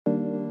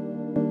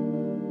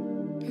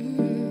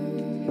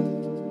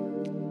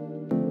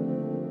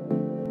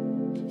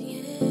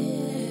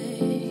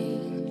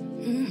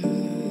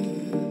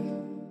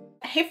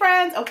Hey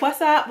friends,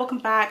 what's up? Welcome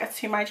back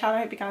to my channel.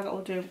 I hope you guys are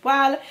all doing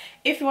well.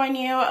 If you are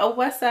new,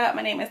 what's up?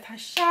 My name is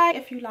TheShai.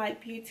 If you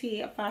like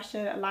beauty,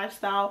 fashion,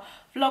 lifestyle,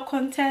 vlog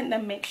content,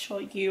 then make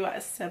sure you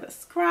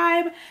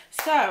subscribe.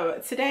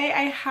 So today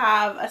I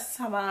have a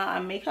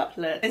summer makeup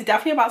look. It's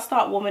definitely about to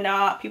start warming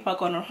up. People are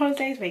going on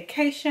holidays,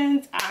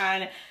 vacations,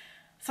 and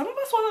some of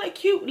us want like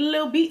cute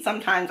little beats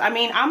sometimes. I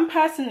mean, I'm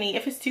personally,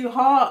 if it's too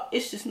hot,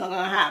 it's just not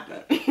gonna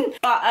happen.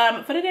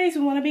 But for the days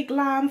we want to be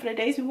glam, for the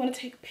days we want to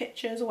take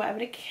pictures or whatever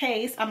the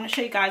case, I'm gonna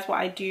show you guys what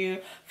I do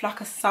for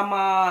like a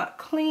summer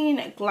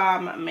clean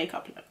glam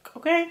makeup look,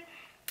 okay?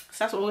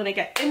 So that's what we're gonna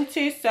get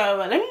into. So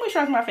let me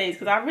moisturize my face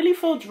because I really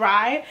feel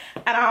dry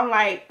and I'm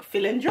like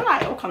feeling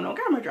dry or coming on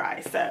camera dry.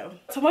 So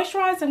to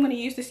moisturize, I'm gonna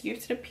use this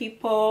Youth to the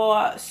People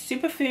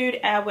Superfood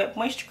Air Whip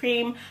Moisture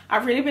Cream.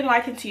 I've really been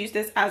liking to use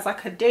this as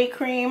like a day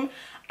cream.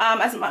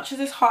 As much as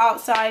it's hot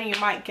outside, you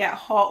might get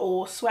hot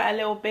or sweat a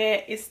little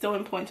bit, it's still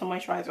important to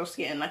moisturize your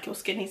skin. Like your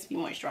skin needs to be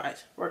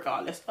moisturized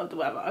regardless of the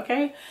weather,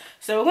 okay?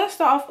 So we're gonna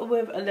start off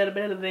with a little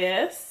bit of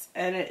this,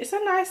 and it's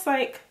a nice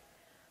like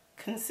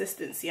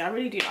consistency. I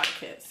really do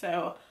like it.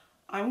 So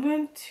I'm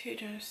going to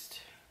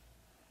just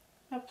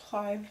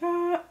apply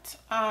that,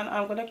 and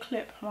I'm gonna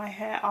clip my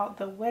hair out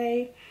the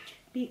way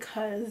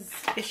because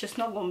it's just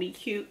not gonna be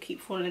cute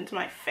keep falling into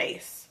my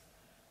face.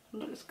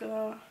 I'm just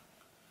gonna,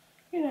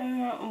 you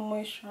know,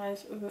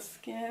 moisturize the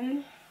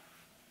skin.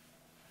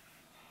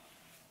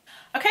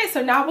 Okay,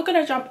 so now we're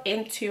gonna jump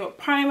into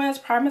primers.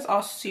 Primers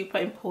are super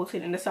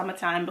important in the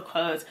summertime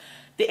because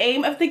the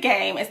aim of the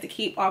game is to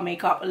keep our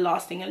makeup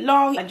lasting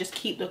long and just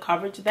keep the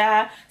coverage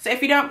there. So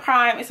if you don't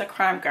prime, it's a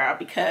crime, girl,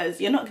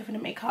 because you're not giving the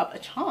makeup a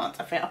chance,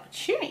 a fair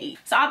opportunity.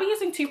 So I'll be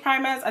using two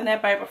primers, and they're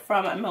both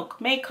from Milk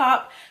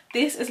Makeup.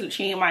 This is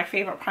literally my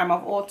favorite primer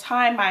of all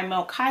time, my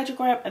Milk Hydro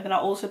Grip, and then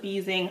I'll also be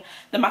using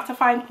the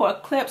Mattifying Pore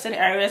Eclipse in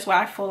areas where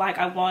I feel like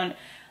I want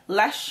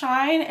less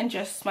shine and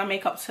just my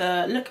makeup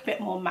to look a bit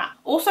more matte.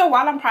 Also,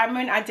 while I'm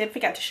priming, I did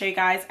forget to show you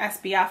guys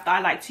SPF that I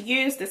like to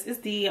use. This is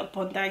the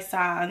Bondi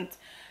Sands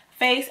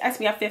Face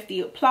SPF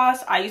 50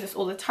 plus. I use this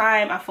all the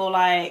time. I feel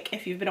like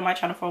if you've been on my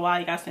channel for a while,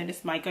 you guys know this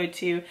is my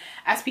go-to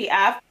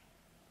SPF.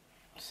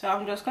 So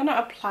I'm just gonna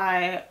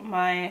apply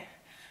my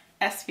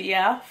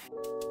SPF.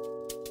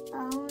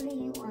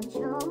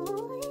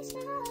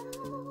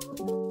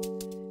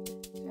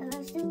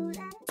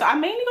 So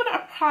I'm mainly going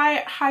to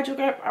apply Hydro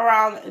Grip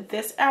around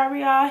this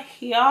area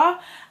here,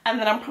 and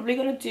then I'm probably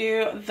going to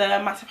do the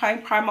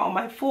mattifying primer on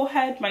my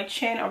forehead, my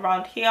chin,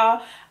 around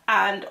here,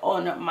 and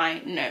on my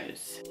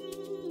nose.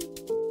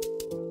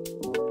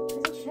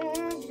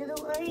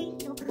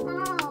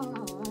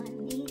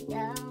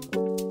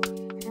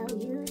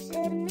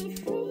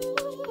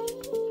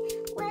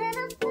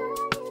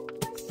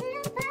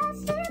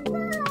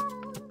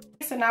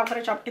 So now I'm going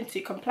to jump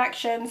into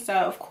complexion. So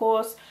of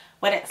course,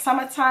 when it's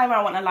summertime,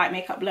 I want a light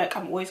makeup look.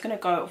 I'm always going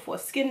to go for a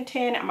skin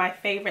tint. And my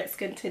favorite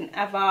skin tint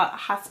ever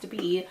has to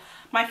be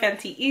my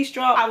Fenty Ease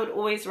Drop. I would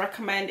always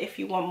recommend, if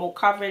you want more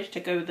coverage, to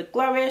go with the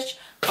glowish,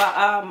 but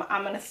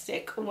I'm going to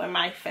stick with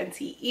my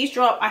Fenty Ease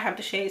Drop. I have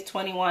the shades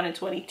 21 and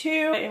 22.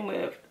 In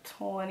with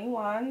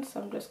 21,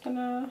 so I'm just going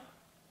to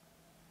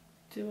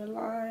do a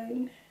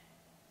line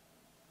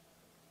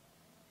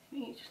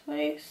in each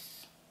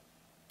place.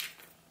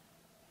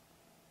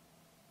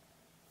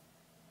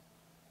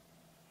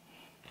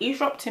 Ease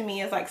Drop to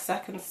me is like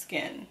second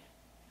skin.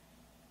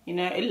 You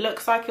know, it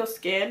looks like your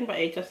skin, but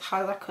it just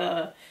has like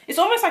a, it's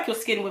almost like your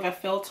skin with a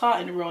filter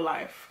in real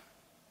life.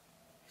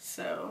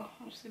 So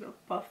I'm just gonna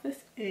buff this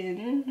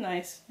in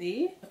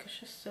nicely. Look, it's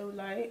just so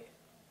light.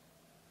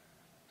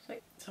 So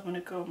I'm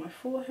gonna go on my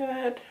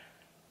forehead.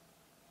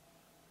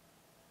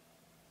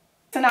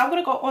 So now I'm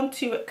going to go on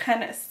to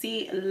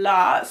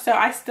concealer. So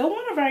I still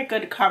want a very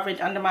good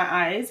coverage under my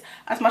eyes.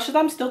 As much as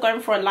I'm still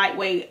going for a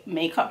lightweight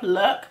makeup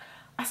look,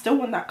 I still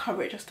want that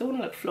coverage. I still want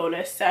to look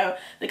flawless. So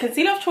the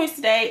concealer of choice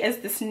today is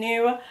this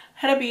new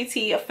Huda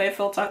Beauty Faux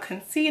Filter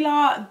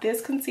Concealer.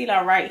 This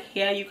concealer right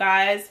here, you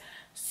guys,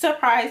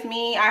 surprised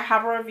me. I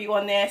have a review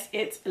on this.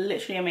 It's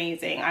literally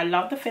amazing. I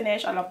love the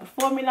finish. I love the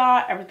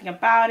formula. Everything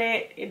about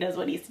it. It does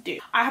what it needs to do.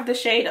 I have the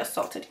shade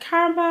Salted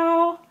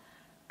Caramel.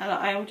 And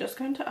I am just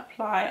going to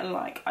apply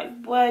like I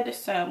would.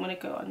 So I'm going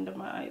to go under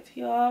my eyes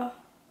here.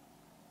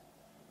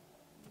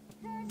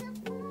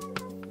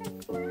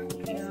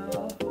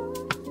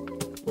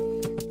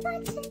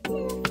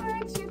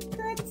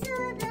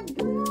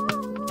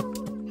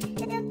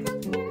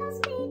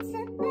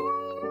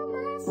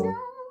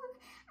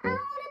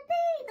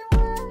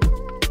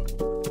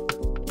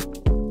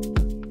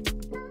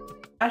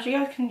 As you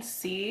guys can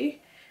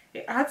see,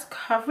 it adds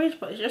coverage,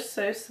 but it's just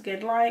so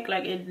skin-like.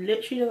 Like, it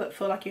literally doesn't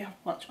feel like you have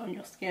much on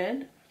your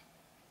skin.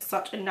 It's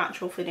such a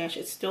natural finish.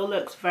 It still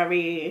looks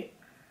very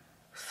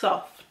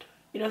soft.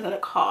 It doesn't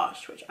look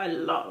harsh, which I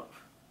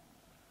love.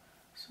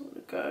 So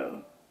we'll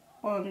go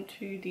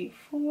onto the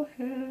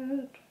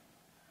forehead.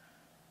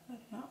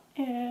 Let that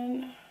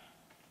in.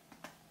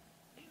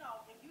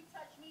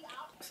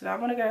 So now I'm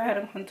going to go ahead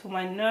and contour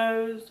my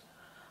nose.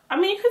 I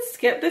mean, you could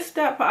skip this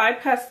step, but I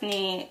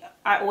personally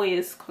I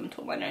always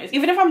contour my nose.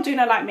 Even if I'm doing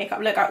a light makeup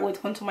look, I always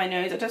contour my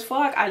nose. I just feel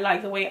like I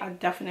like the way I add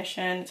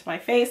definition to my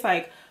face.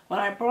 Like when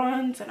I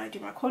bronze and I do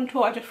my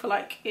contour, I just feel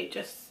like it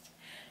just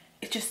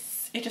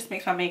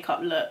makes my makeup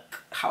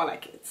look how I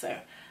like it. So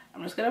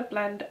I'm just gonna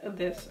blend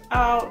this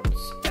out.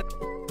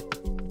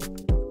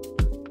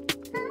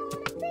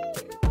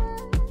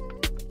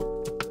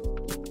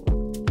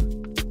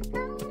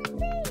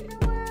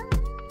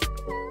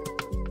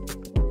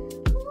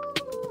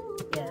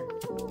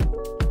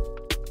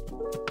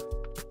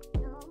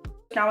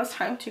 Now it's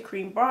time to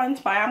cream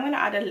bronze, but I am going to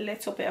add a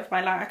little bit of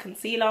my lighter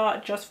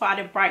concealer just for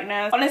added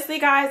brightness. Honestly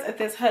guys,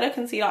 this Huda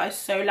concealer is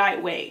so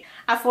lightweight.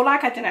 I feel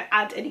like I didn't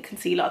add any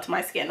concealer to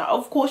my skin. Now,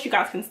 of course you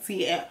guys can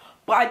see it,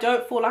 but I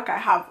don't feel like I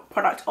have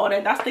product on,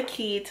 and that's the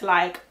key to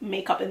like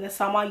makeup in the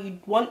summer. You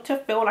want to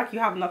feel like you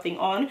have nothing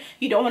on.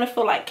 You don't want to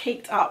feel like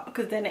caked up,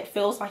 because then it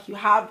feels like you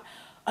have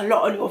a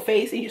lot on your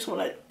face and you just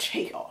want to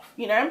take it off,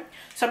 you know?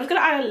 So I'm just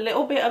going to add a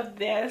little bit of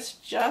this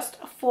just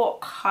for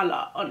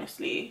color,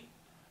 honestly.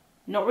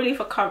 Not really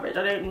for coverage.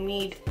 I don't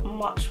need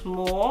much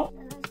more.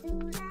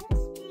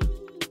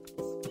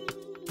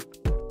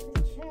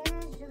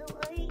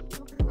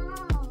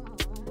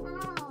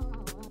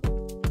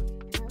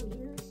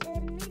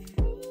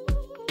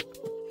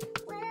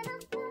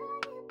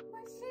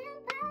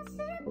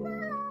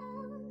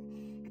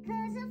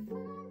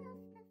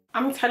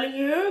 I'm telling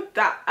you,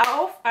 that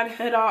e.l.f. and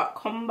Huda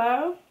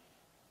combo,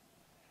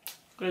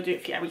 gonna do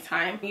it for you every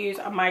time. I use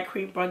my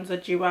cream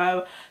bronzer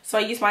duo. So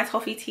I use my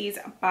Toffee Teas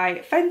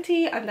by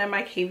Fenty and then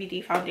my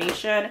KVD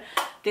foundation.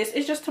 This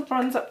is just to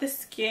bronze up the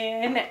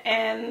skin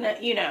and,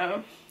 you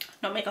know,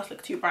 not make us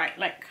look too bright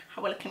like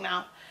how we're looking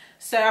now.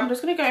 So I'm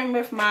just gonna go in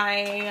with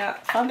my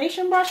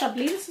foundation brush. I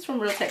believe this is from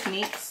Real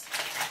Techniques.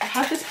 I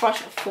have this brush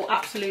for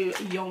absolute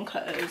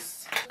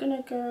yonkers. I'm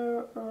gonna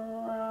go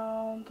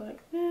around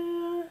like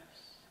this.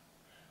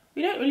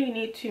 We don't really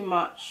need too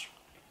much,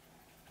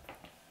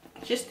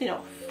 just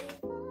enough.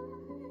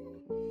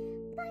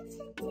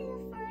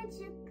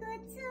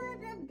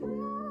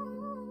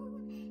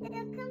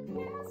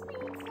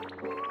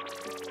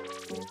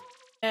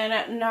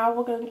 And now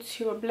we're going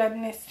to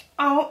blend this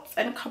out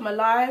and come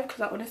alive,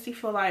 because I honestly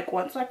feel like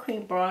once I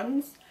cream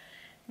bronze,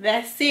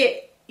 that's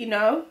it, you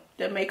know,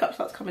 the makeup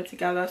starts coming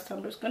together. So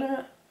I'm just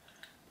gonna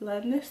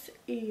blend this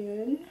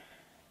in,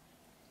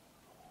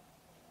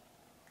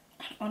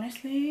 and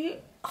honestly,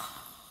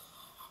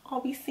 are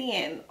we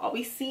seeing?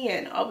 Okay.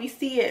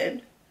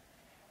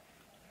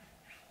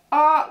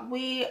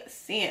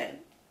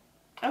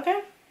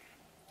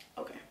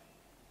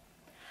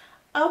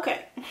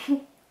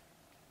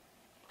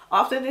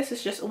 After this,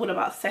 it's just all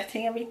about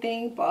setting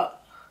everything,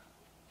 but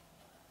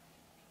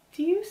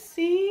do you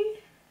see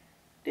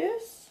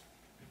this?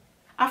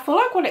 I feel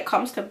like when it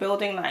comes to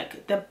building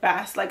like the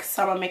best like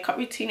summer makeup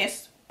routine,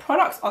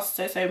 products are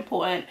so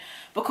important,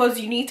 because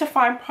you need to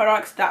find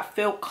products that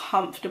feel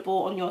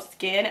comfortable on your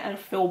skin and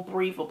feel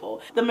breathable.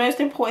 The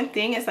most important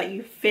thing is that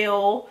you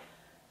feel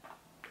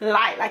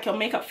light, like your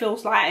makeup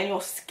feels light and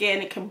your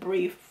skin can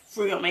breathe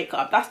through your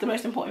makeup. That's the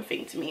most important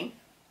thing to me.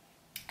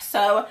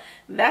 So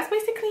that's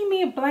basically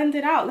me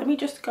blended out. Let me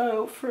just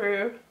go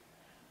through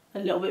a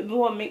little bit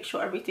more and make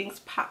sure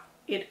everything's packed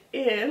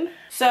in.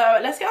 So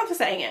let's get on to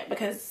setting it,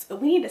 because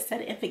we need to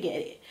set it and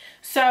forget it.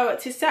 So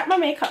to set my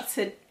makeup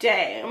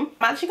today, I'm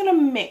actually gonna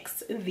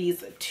mix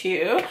these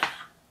two.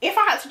 If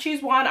I had to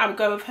choose one, I would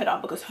go with Huda,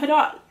 because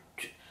Huda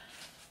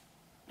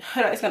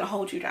is gonna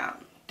hold you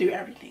down through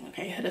everything.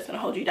 Okay, Huda's gonna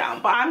hold you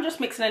down, but I'm just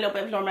mixing a little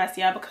bit of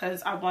Mercier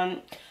because I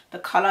want the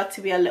color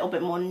to be a little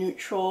bit more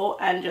neutral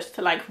and just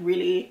to like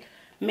really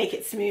make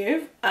it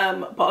smooth.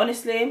 But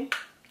honestly,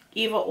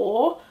 either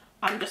or,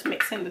 I'm just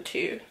mixing the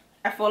two.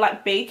 I feel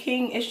like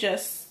baking is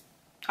just,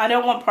 I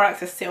don't want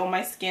products to sit on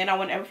my skin. I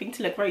want everything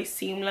to look very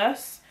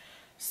seamless.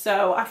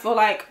 So I feel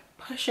like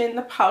pushing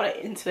the powder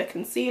into the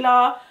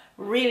concealer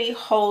really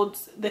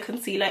holds the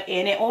concealer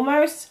in. It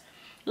almost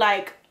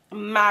like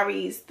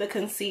marries the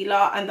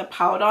concealer and the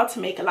powder to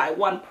make it like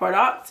one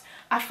product.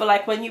 I feel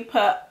like when you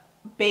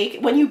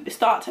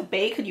start to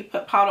bake and you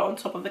put powder on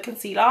top of the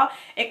concealer,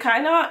 it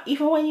kind of,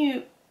 even when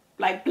you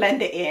like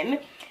blend it in,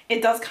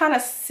 it does kind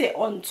of sit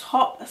on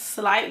top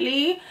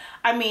slightly.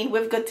 I mean,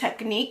 with good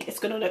technique, it's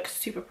gonna look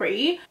super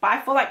pretty, but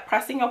I feel like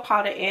pressing your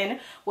powder in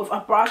with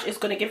a brush is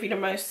gonna give you the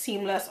most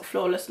seamless,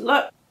 flawless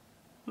look.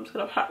 I'm just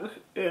gonna pack this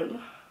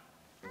in.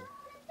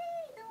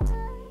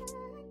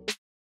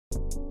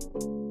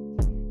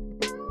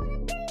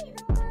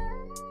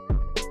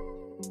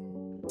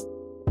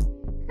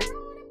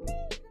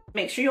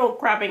 Make sure you're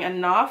grabbing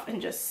enough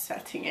and just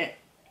setting it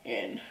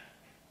in,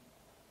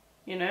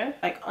 you know,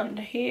 like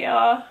under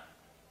here.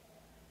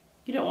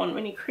 You don't want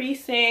any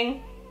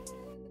creasing.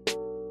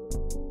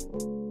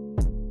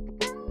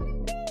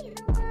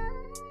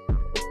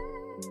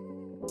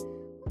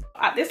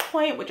 At this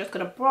point, we're just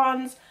gonna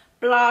bronze,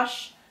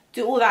 blush,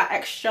 do all that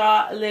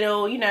extra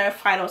little, you know,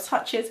 final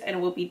touches,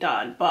 and we'll be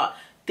done. But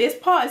this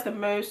part is the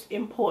most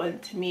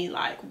important to me.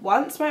 Like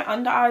once my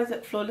under eyes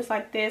look flawless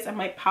like this and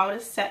my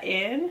powder's set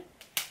in,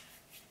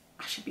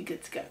 I should be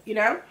good to go, you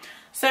know?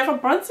 So for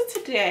bronzer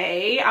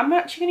today, I'm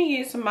actually going to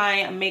use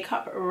my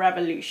Makeup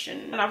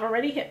Revolution. And I've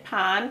already hit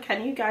pan.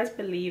 Can you guys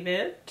believe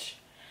it?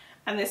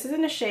 And this is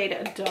in the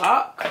shade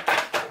Dark.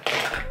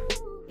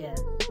 Yeah.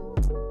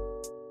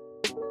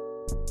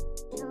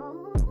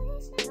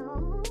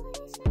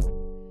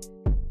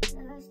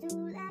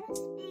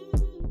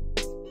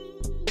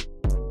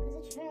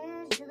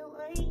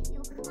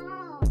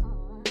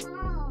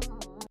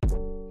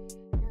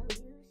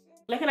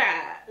 Look at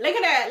that, look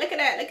at that, look at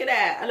that, look at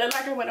that. I look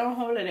like I went on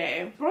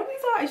holiday.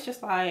 Bronzer is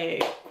just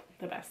like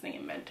the best thing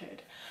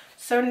invented.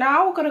 So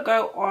now we're gonna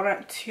go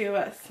on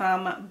to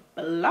some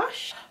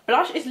blush.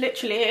 Blush is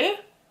literally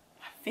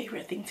my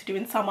favorite thing to do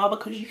in summer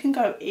because you can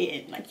go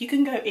in, like you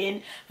can go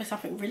in for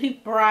something really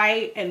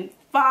bright and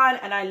fun,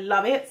 and I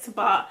love it.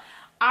 But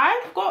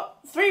I've got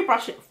three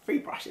blushes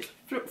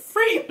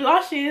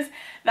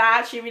that I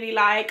actually really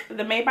like.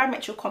 The Made by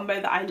Mitchell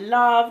combo that I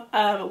love,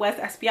 Where's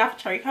the SPF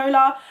Cherry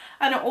Cola,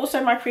 and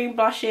also my cream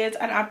blushes.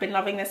 And I've been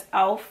loving this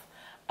e.l.f.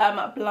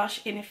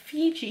 Blush in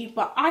Fiji,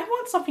 but I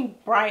want something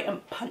bright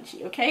and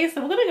punchy, okay?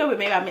 So we're gonna go with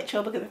Made by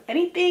Mitchell because if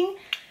anything,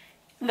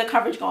 the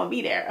coverage gonna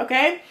be there,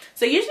 okay?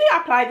 So usually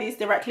I apply these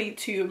directly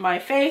to my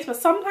face, but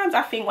sometimes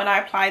I think when I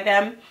apply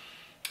them,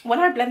 when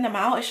I blend them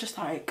out, it's just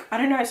like, I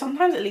don't know,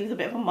 sometimes it leaves a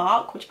bit of a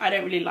mark, which I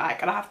don't really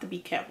like, and I have to be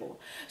careful.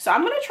 So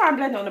I'm going to try and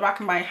blend it on the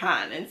back of my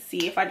hand and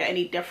see if I get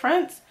any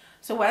difference.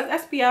 So Where's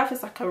SPF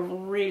is like a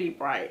really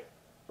bright,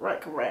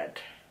 like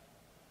red.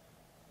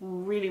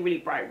 Really, really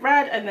bright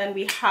red. And then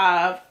we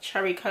have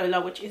Cherry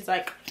Cola, which is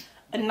like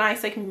a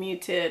nice, like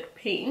muted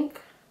pink.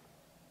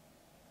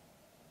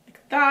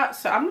 Like that.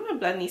 So I'm going to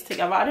blend these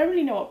together. I don't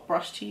really know what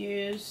brush to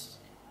use.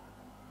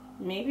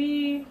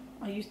 Maybe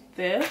I'll use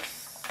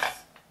this.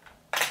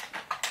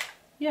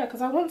 Yeah,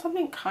 because I want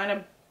something kind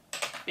of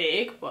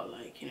big, but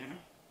like, you know.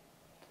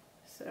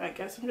 So I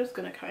guess I'm just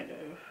going to kind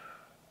of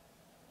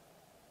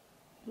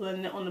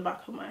blend it on the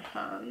back of my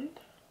hand.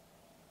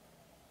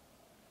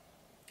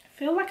 I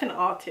feel like an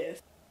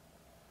artist.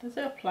 Does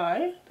it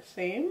apply the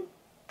same?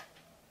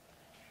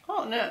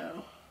 Oh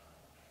no.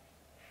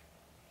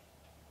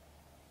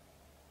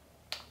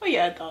 Oh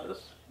yeah, it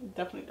does. It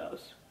definitely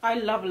does. I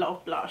love a lot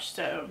of blush,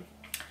 so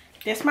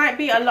this might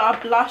be a lot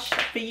of blush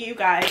for you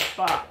guys,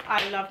 but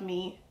I love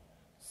me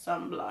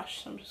some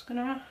blush. So I'm just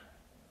gonna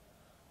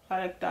apply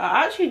like that.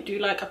 I actually do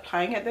like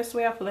applying it this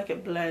way. I feel like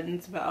it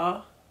blends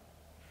better.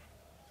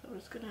 So I'm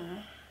just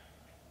gonna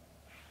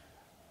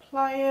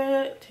apply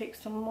it, take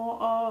some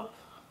more off,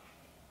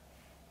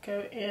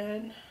 go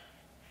in,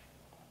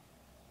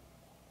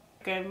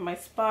 go with my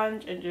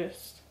sponge and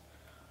just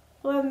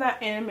blend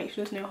that in, make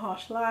sure there's no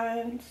harsh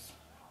lines.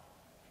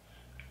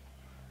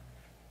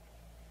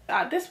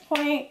 At this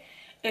point,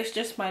 it's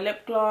just my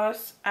lip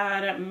gloss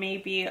and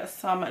maybe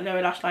some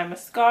lower lash line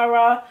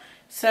mascara.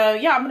 So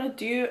yeah, I'm gonna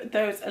do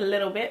those a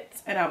little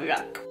bit and I'll be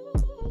back.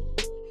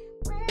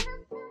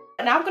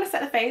 And now I'm gonna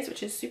set the face,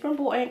 which is super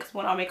important because we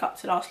want our makeup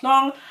to last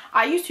long.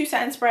 I use two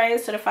setting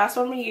sprays. So the first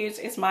one we use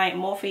is my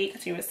Morphe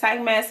Consumer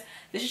Setting Mist.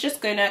 This is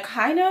just gonna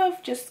kind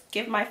of just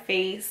give my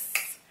face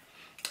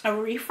a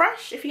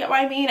refresh, if you get what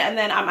I mean. And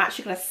then I'm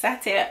actually gonna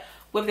set it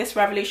with this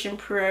Revolution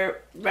Pro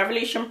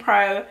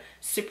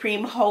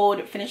Supreme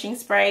Hold Finishing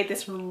Spray.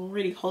 This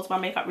really holds my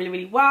makeup really,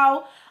 really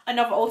well.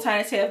 Another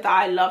alternative that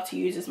I love to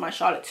use is my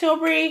Charlotte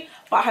Tilbury,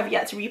 but I have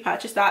yet to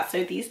repurchase that.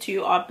 So these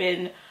two have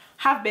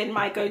been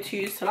my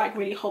go-tos to like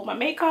really hold my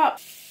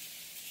makeup.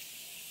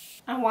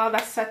 And while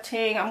that's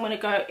setting, I'm gonna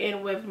go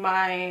in with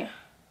my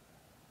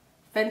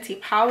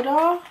Fenty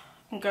powder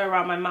and go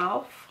around my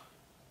mouth.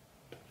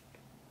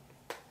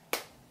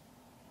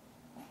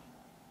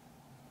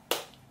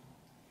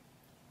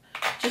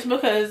 Just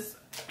because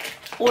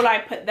all I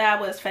put there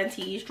was Fenty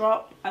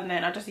Eavesdrop, and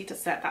then I just need to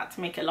set that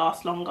to make it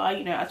last longer,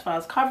 you know, as far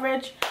as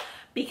coverage,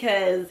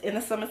 because in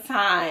the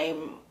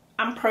summertime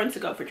I'm prone to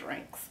go for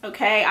drinks,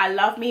 okay? I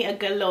love me a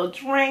good little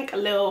drink, a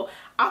little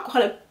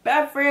alcoholic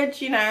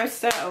beverage, you know,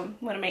 so I'm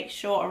gonna make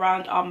sure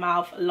around our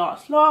mouth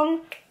lasts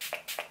long.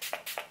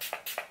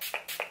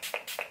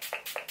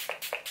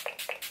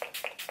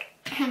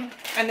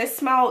 And it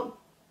smells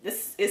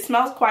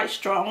quite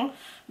strong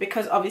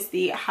because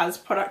obviously it has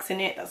products in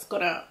it that's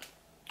gonna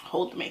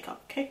hold the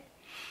makeup, okay?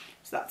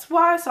 So that's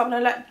why. So I'm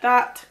gonna let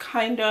that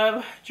kind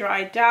of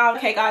dry down.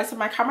 Okay guys, so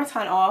my camera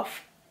turned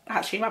off,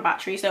 actually my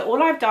battery. So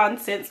all I've done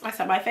since I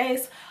set my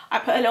face, I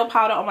put a little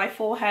powder on my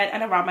forehead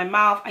and around my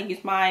mouth. I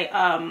used my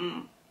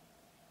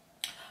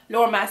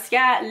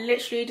mercier,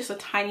 literally just a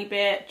tiny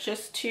bit,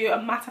 just to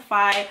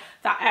mattify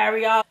that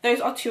area. Those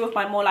are two of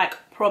my more like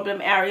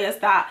problem areas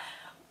that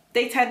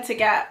they tend to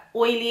get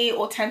oily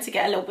or tend to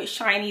get a little bit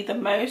shiny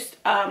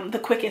the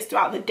quickest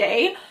throughout the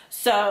day.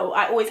 So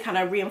I always kind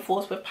of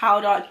reinforce with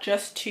powder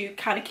just to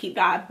kind of keep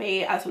that at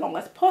bay as long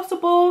as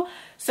possible.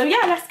 So yeah,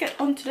 let's get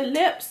onto the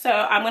lips. So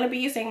I'm going to be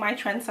using my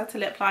Trendsetter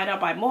lip liner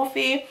by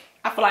Morphe.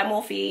 I feel like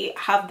Morphe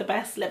have the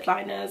best lip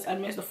liners and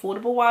most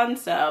affordable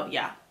ones. So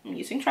yeah, I'm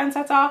using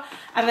Trendsetter.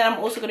 And then I'm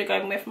also going to go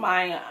in with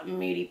my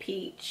Moody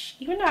Peach,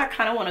 even though I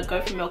kind of want to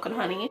go for Milk and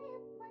Honey.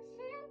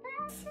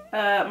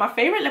 My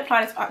favorite lip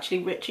liner is actually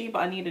Richie, but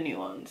I need a new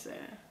one, so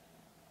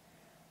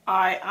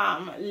I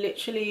am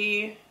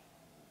literally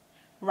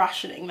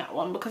rationing that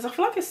one because I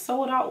feel like it's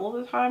sold out all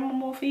the time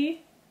on Morphe.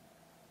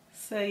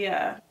 So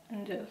yeah,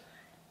 and just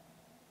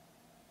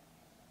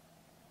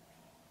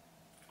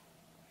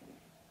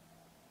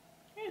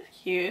it's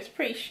cute. It's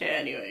pretty shit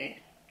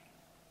anyway.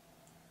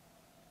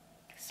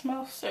 It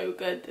smells so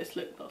good, this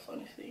lip gloss,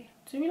 honestly.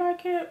 Do we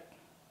like it?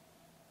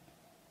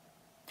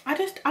 I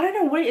don't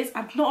know what it is.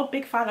 I'm not a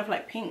big fan of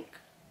like pink.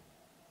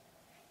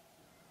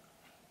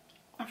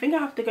 I think I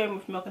have to go in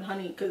with milk and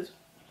honey because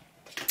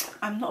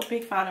I'm not a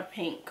big fan of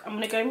pink. I'm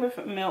gonna go in with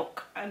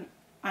milk and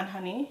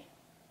honey.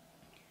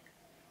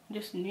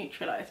 Just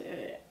neutralize it a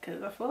bit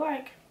because I feel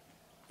like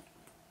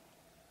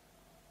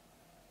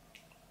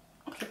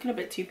it's looking a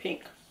bit too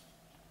pink.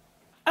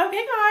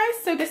 Okay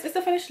guys, so this is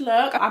the finished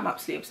look. I'm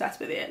absolutely obsessed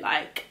with it.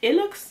 Like, it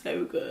looks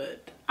so good.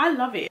 I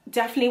love it.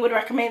 Definitely would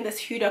recommend this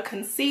Huda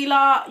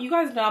concealer. You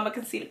guys know I'm a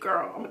concealer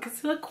girl. I'm a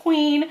concealer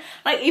queen.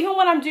 Like, even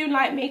when I'm doing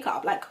light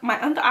makeup, like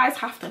my under eyes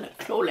have to look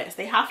flawless.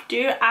 They have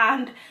to.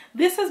 And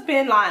this has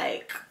been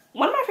like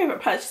one of my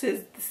favorite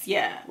purchases this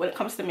year when it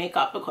comes to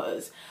makeup,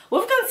 because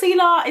with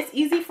concealer it's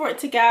easy for it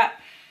to get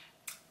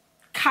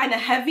kind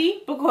of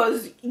heavy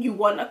because you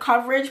want a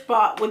coverage,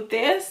 but with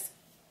this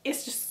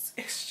it's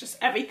just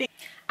everything.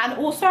 And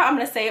also I'm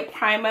gonna say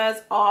primers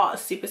are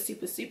super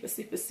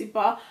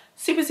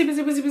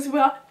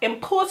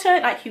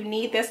important. Like, you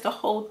need this to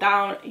hold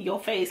down your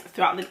face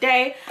throughout the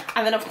day.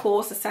 And then of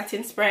course a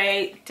setting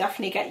spray.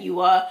 Definitely get you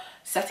a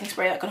setting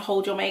spray that can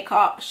hold your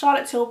makeup.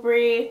 Charlotte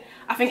Tilbury,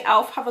 I think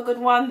Elf have a good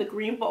one. The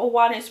green bottle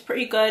one is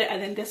pretty good,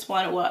 and then this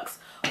one works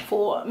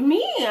for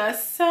me.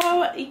 So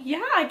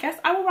yeah, I guess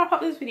I will wrap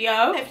up this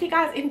video. If you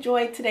guys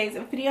enjoyed today's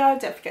video,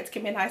 don't forget to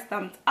give me a nice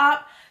thumbs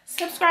up.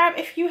 Subscribe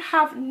if you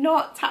have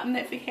not. Tap the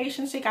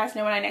notifications so you guys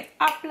know when I next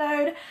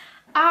upload.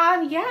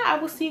 And yeah, I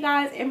will see you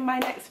guys in my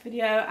next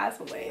video as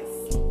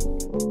always.